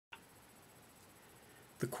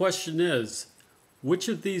The question is, which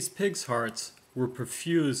of these pig's hearts were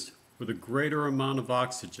perfused with a greater amount of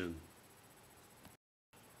oxygen?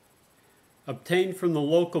 Obtained from the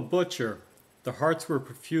local butcher, the hearts were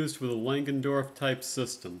perfused with a Langendorf-type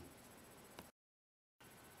system.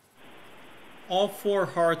 All 4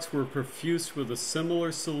 hearts were perfused with a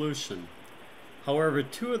similar solution. However,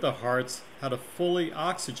 2 of the hearts had a fully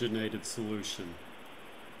oxygenated solution,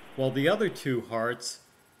 while the other 2 hearts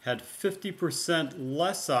had 50%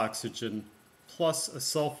 less oxygen plus a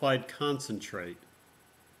sulfide concentrate.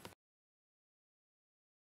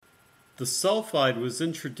 The sulfide was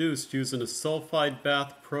introduced using a sulfide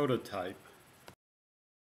bath prototype.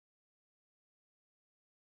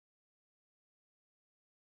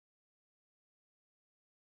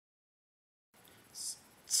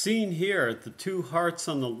 Seen here, the 2 hearts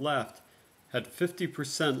on the left had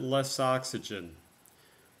 50% less oxygen,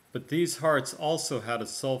 but these hearts also had a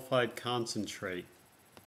sulfide concentrate.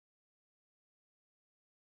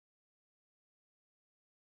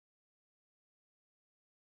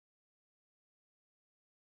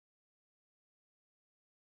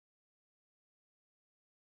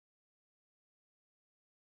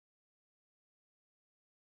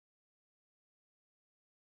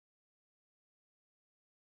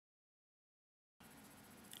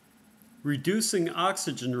 Reducing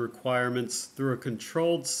oxygen requirements through a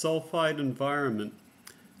controlled sulfide environment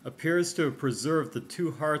appears to have preserved the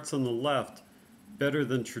 2 hearts on the left better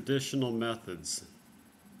than traditional methods.